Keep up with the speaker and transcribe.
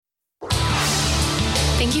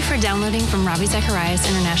Thank you for downloading from Ravi Zacharias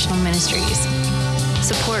International Ministries.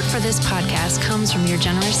 Support for this podcast comes from your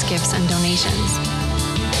generous gifts and donations.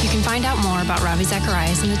 You can find out more about Ravi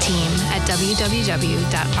Zacharias and the team at www.rzim.org.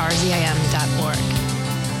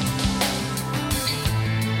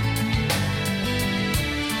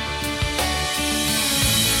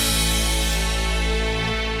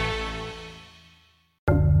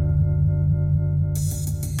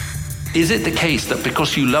 Is it the case that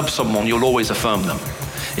because you love someone, you'll always affirm them?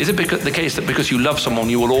 Is it the case that because you love someone,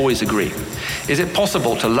 you will always agree? Is it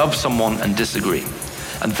possible to love someone and disagree?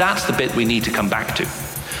 And that's the bit we need to come back to.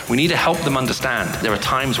 We need to help them understand there are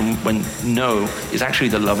times when no is actually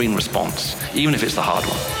the loving response, even if it's the hard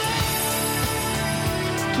one.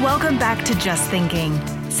 Welcome back to Just Thinking.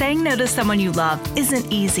 Saying no to someone you love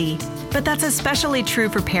isn't easy, but that's especially true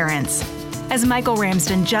for parents. As Michael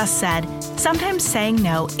Ramsden just said, sometimes saying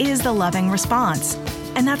no is the loving response.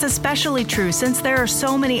 And that's especially true since there are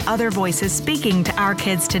so many other voices speaking to our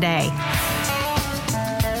kids today.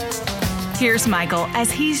 Here's Michael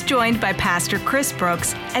as he's joined by Pastor Chris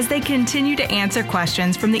Brooks as they continue to answer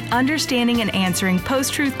questions from the Understanding and Answering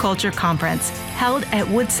Post-Truth Culture Conference held at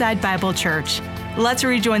Woodside Bible Church. Let's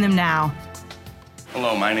rejoin them now.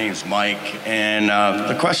 Hello, my name's Mike, and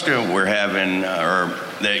the question we're having, or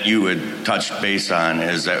that you would touch base on,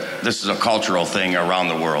 is that this is a cultural thing around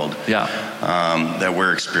the world that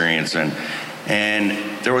we're experiencing. And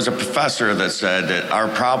there was a professor that said that our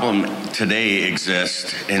problem today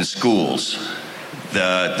exists in schools.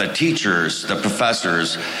 The teachers, the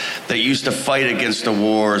professors that used to fight against the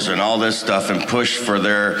wars and all this stuff and push for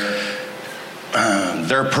their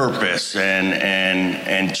purpose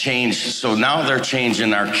and change. So now they're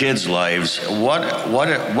changing our kids' lives.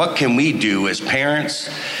 What can we do as parents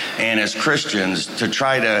and as Christians to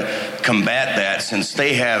try to combat that, since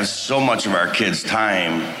they have so much of our kids'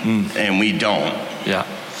 time and we don't? Yeah.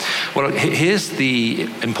 Well, here's the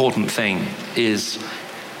important thing is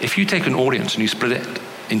if you take an audience and you split it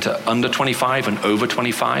into under 25 and over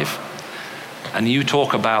 25, and you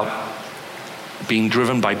talk about being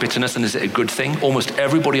driven by bitterness, and is it a good thing? Almost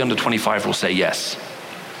everybody under 25 will say yes.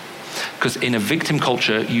 Because in a victim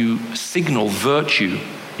culture, you signal virtue,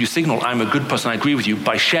 you signal I'm a good person, I agree with you,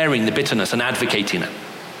 by sharing the bitterness and advocating it.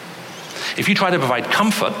 If you try to provide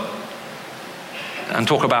comfort and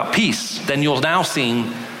talk about peace, then you're now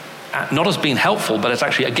seen not as being helpful, but as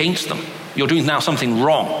actually against them. You're doing now something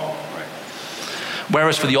wrong.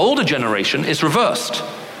 Whereas for the older generation, it's reversed.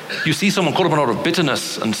 You see someone caught up in a lot of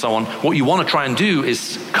bitterness and so on, what you want to try and do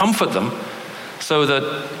is comfort them so that,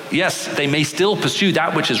 yes, they may still pursue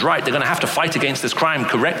that which is right. They're going to have to fight against this crime,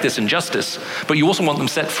 correct this injustice, but you also want them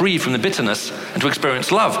set free from the bitterness and to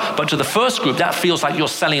experience love. But to the first group, that feels like you're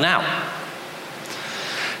selling out.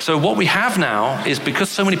 So what we have now is, because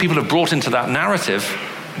so many people have brought into that narrative,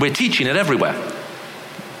 we're teaching it everywhere.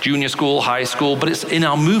 Junior school, high school, but it's in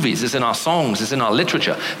our movies, it's in our songs, it's in our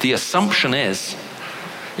literature. The assumption is,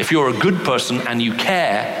 if you're a good person and you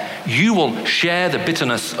care, you will share the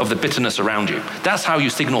bitterness of the bitterness around you. That's how you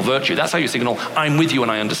signal virtue. That's how you signal, I'm with you and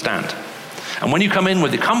I understand. And when you come in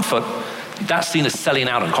with the comfort, that's seen as selling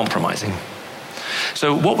out and compromising.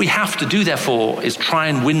 So what we have to do, therefore, is try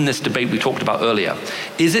and win this debate we talked about earlier.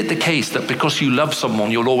 Is it the case that because you love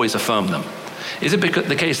someone, you'll always affirm them? Is it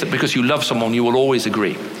the case that because you love someone, you will always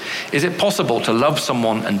agree? Is it possible to love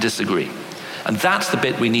someone and disagree? And that's the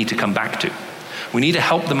bit we need to come back to. We need to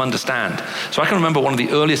help them understand. So I can remember one of the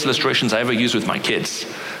earliest illustrations I ever used with my kids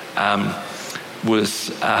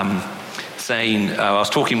was saying, I was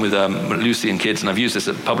talking with Lucy and kids, and I've used this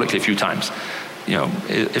publicly a few times. You know,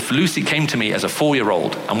 if Lucy came to me as a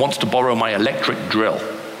 4-year-old and wants to borrow my electric drill,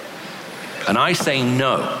 and I say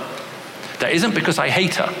no, that isn't because I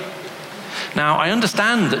hate her. Now, I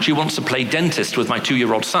understand that she wants to play dentist with my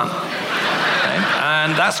 2-year-old son, okay?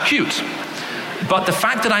 And that's cute. But the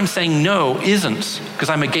fact that I'm saying no isn't because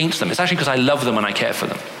I'm against them. It's actually because I love them and I care for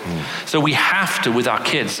them. So we have to, with our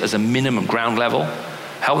kids, as a minimum ground level,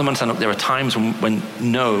 help them understand that there are times when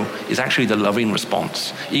no is actually the loving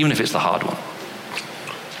response, even if it's the hard one.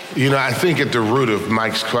 You know, I think at the root of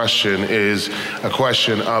Mike's question is a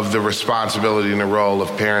question of the responsibility and the role of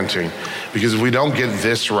parenting. Because if we don't get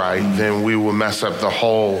this right, then we will mess up the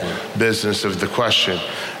whole business of the question.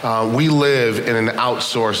 We live in an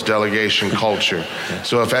outsourced delegation culture.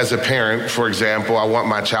 So if as a parent, for example, I want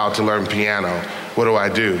my child to learn piano, what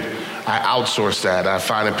do? I outsource that. I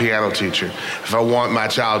find a piano teacher. If I want my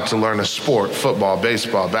child to learn a sport, football,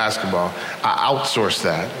 baseball, basketball, I outsource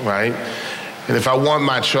that, right? And if I want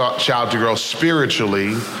my child to grow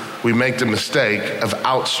spiritually, we make the mistake of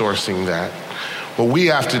outsourcing that. What we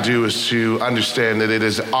have to do is to understand that it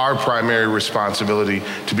is our primary responsibility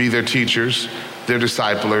to be their teachers, their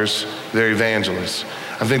disciplers, their evangelists.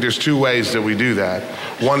 I think there's two ways that we do that.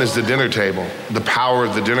 One is the dinner table, the power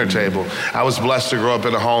of the dinner table. I was blessed to grow up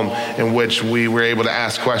in a home in which we were able to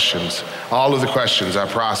ask questions. All of the questions I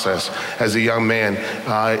processed as a young man,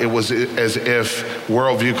 it was as if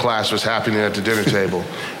worldview class was happening at the dinner table.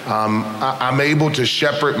 I'm able to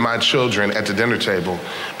shepherd my children at the dinner table,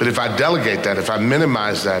 but if I delegate that, if I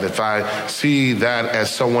minimize that, if I see that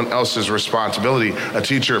as someone else's responsibility, a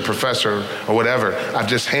teacher, a professor, or whatever, I've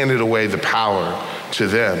just handed away the power to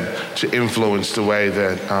them to influence the way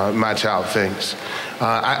that my child thinks.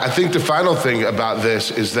 I think the final thing about this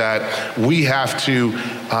is that we have to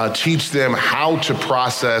teach them how to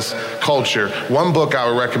process culture. One book I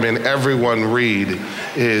would recommend everyone read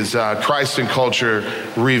is Christ and Culture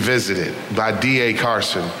Revisited by D.A.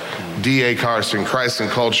 Carson. D.A. Carson, Christ and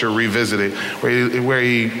Culture Revisited, where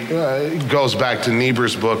he goes back to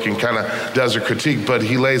Niebuhr's book and kind of does a critique, but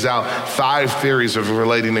he lays out 5 theories of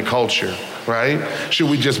relating to culture, right? Should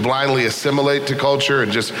we just blindly assimilate to culture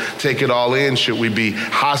and just take it all in? Should we be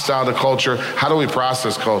hostile to culture? How do we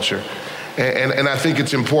process culture? And I think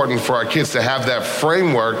it's important for our kids to have that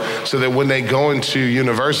framework so that when they go into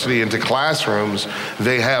university, into classrooms,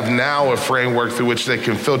 they have now a framework through which they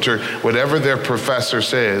can filter whatever their professor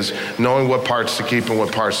says, knowing what parts to keep and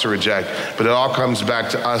what parts to reject. But it all comes back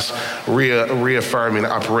to us reaffirming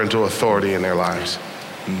our parental authority in their lives.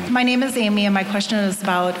 My name is Amy, and my question is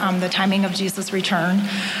about the timing of Jesus' return.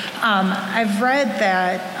 I've read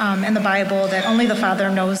that in the Bible that only the Father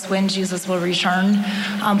knows when Jesus will return,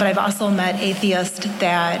 but I've also met atheists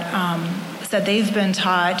that said they've been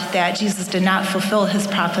taught that Jesus did not fulfill his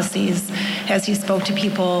prophecies as he spoke to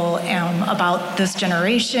people about this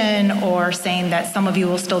generation, or saying that some of you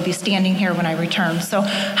will still be standing here when I return. So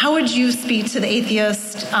how would you speak to the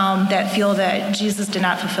atheists that feel that Jesus did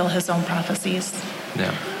not fulfill his own prophecies?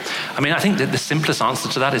 Yeah. I mean, I think that the simplest answer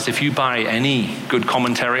to that is if you buy any good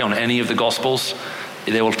commentary on any of the Gospels,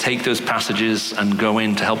 they will take those passages and go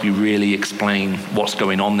in to help you really explain what's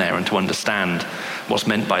going on there and to understand what's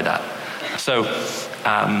meant by that. So,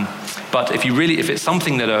 but if it's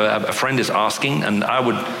something that a friend is asking, and I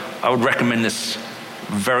would recommend this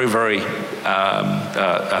very, very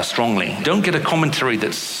strongly. Don't get a commentary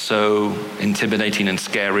that's so intimidating and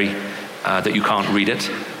scary that you can't read it,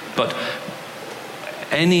 but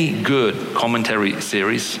any good commentary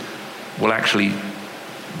series will actually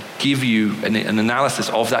give you an analysis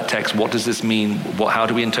of that text. What does this mean? How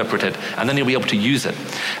do we interpret it? And then you'll be able to use it.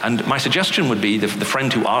 And my suggestion would be the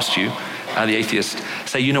friend who asked you, the atheist,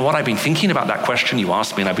 say, you know what, I've been thinking about that question you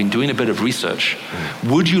asked me, and I've been doing a bit of research.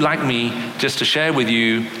 Would you like me just to share with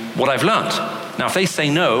you what I've learned? Now, if they say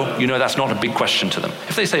no, you know that's not a big question to them.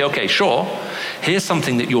 If they say, okay, sure, here's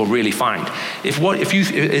something that you'll really find. If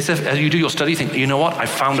as you do your study, think, you know what, I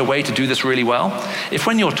found a way to do this really well. If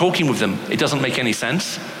when you're talking with them, it doesn't make any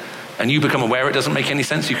sense, and you become aware it doesn't make any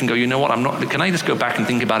sense, you can go, you know what, can I just go back and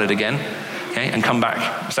think about it again? Okay, and come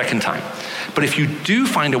back a second time. But if you do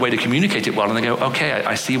find a way to communicate it well, and they go, okay,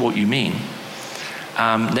 I see what you mean,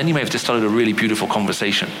 then you may have just started a really beautiful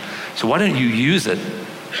conversation. So why don't you use it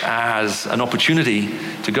as an opportunity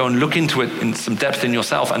to go and look into it in some depth in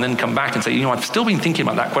yourself, and then come back and say, you know, I've still been thinking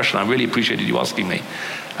about that question. I really appreciated you asking me.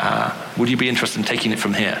 Would you be interested in taking it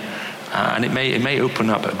from here? And it may open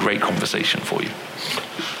up a great conversation for you.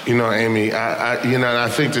 You know, Amy, I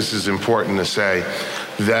think this is important to say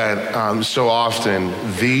that so often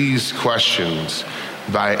these questions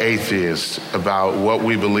by atheists about what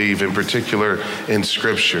we believe, in particular in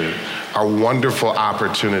Scripture, are wonderful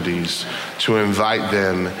opportunities to invite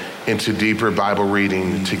them into deeper Bible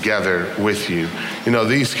reading together with you. You know,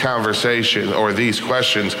 these conversations or these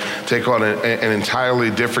questions take on an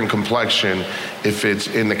entirely different complexion if it's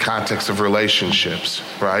in the context of relationships,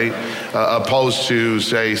 right? Opposed to,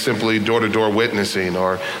 say, simply door-to-door witnessing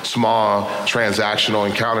or small transactional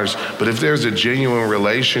encounters. But if there's a genuine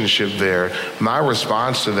relationship there, my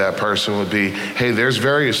response to that person would be, hey, there's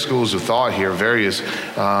various schools of thought here, various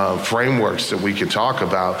frameworks that we can talk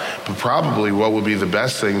about, but probably what would be the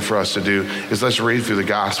best thing for us to do is let's read through the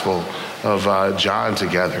Gospel of John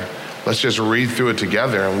together. Let's just read through it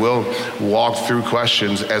together, and we'll walk through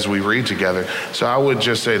questions as we read together. So I would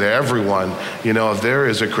just say to everyone, you know, if there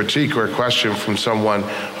is a critique or a question from someone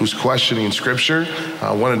who's questioning Scripture,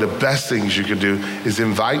 one of the best things you could do is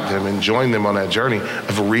invite them and join them on that journey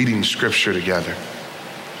of reading Scripture together.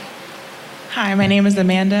 Hi, my name is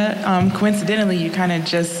Amanda. Coincidentally, you kind of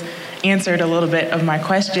just answered a little bit of my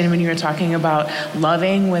question when you were talking about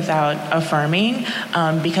loving without affirming,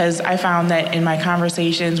 because I found that in my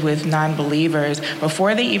conversations with non-believers,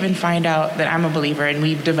 before they even find out that I'm a believer and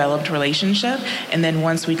we've developed relationship, and then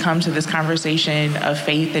once we come to this conversation of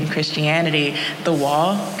faith and Christianity, the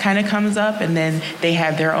wall kind of comes up, and then they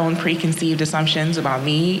have their own preconceived assumptions about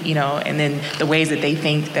me, you know, and then the ways that they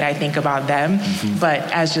think that I think about them. Mm-hmm. But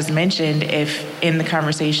as just mentioned, if in the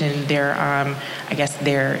conversation their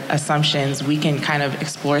assumptions we can kind of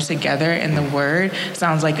explore together in the Word,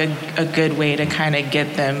 sounds like a good way to kind of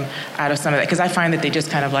get them out of some of that. Because I find that they just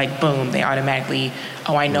kind of like, boom, they automatically,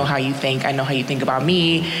 oh, I know how you think, I know how you think about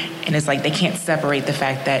me. And it's like they can't separate the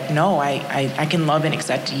fact that, no, I can love and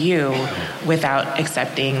accept you without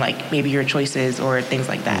accepting like maybe your choices or things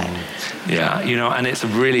like that. Yeah, you know, and it's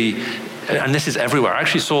really, and this is everywhere. I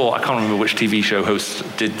actually saw, I can't remember which TV show host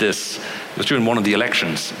did this. It was during one of the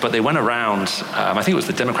elections, but they went around, I think it was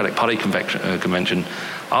the Democratic Party convention,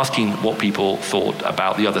 asking what people thought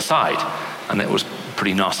about the other side. And it was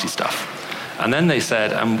pretty nasty stuff. And then they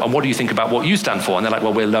said, and what do you think about what you stand for? And they're like,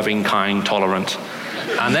 well, we're loving, kind, tolerant.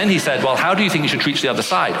 And then he said, well, how do you think you should treat the other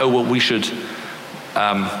side? Oh, well, we should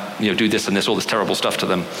do this and this, all this terrible stuff to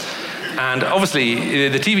them. And obviously,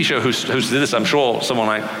 the TV show who did this, I'm sure someone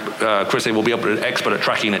like Chris will be expert at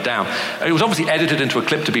tracking it down. It was obviously edited into a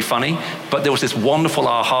clip to be funny, but there was this wonderful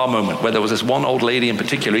aha moment where there was this one old lady in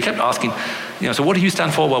particular. He kept asking, so what do you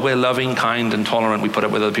stand for? Well, we're loving, kind, and tolerant. We put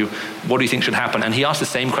up with other people. What do you think should happen? And he asked the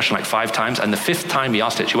same question like 5 times, and the 5th time he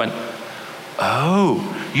asked it, she went, oh,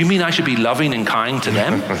 you mean I should be loving and kind to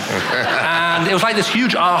them? And it was like this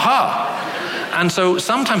huge aha. And so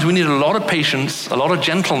sometimes we need a lot of patience, a lot of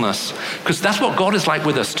gentleness, because that's what God is like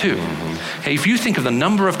with us too. Mm-hmm. Okay, if you think of the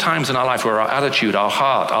number of times in our life where our attitude, our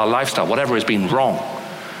heart, our lifestyle, whatever has been wrong.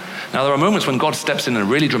 Now there are moments when God steps in a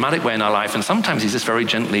really dramatic way in our life, and sometimes he's just very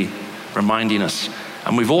gently reminding us.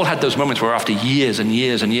 And we've all had those moments where after years and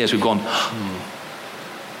years and years we've gone,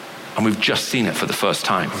 and we've just seen it for the first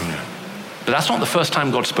time. But that's not the first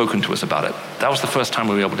time God's spoken to us about it. That was the first time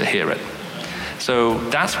we were able to hear it. So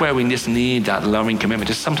that's where we just need that loving commitment,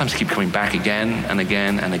 just sometimes keep coming back again and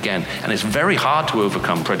again and again. And it's very hard to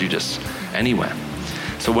overcome prejudice anywhere.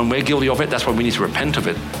 So when we're guilty of it, that's why we need to repent of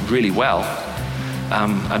it really well.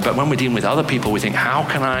 But when we're dealing with other people, we think, how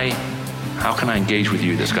can I engage with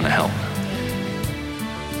you that's going to help?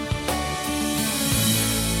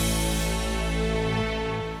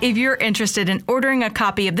 If you're interested in ordering a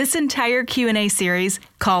copy of this entire Q&A series,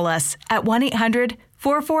 call us at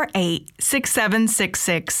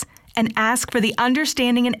 1-800-448-6766 and ask for the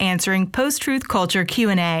Understanding and Answering Post-Truth Culture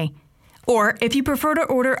Q&A. Or if you prefer to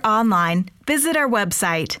order online, visit our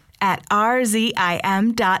website at rzim.org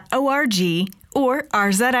or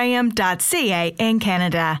rzim.ca in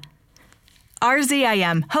Canada.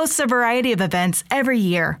 RZIM hosts a variety of events every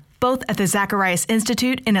year, both at the Zacharias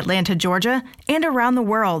Institute in Atlanta, Georgia, and around the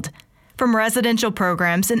world. From residential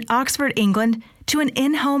programs in Oxford, England, to an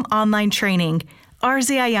in-home online training,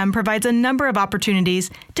 RZIM provides a number of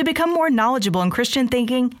opportunities to become more knowledgeable in Christian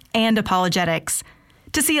thinking and apologetics.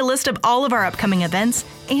 To see a list of all of our upcoming events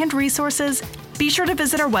and resources, be sure to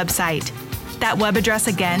visit our website. That web address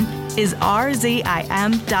again is rzim.org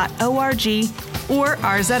or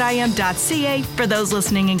rzim.ca for those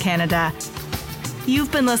listening in Canada.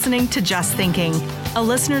 You've been listening to Just Thinking, a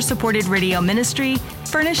listener-supported radio ministry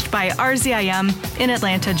furnished by RZIM in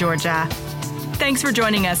Atlanta, Georgia. Thanks for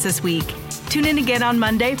joining us this week. Tune in again on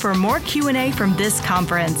Monday for more Q&A from this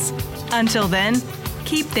conference. Until then,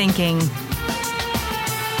 keep thinking.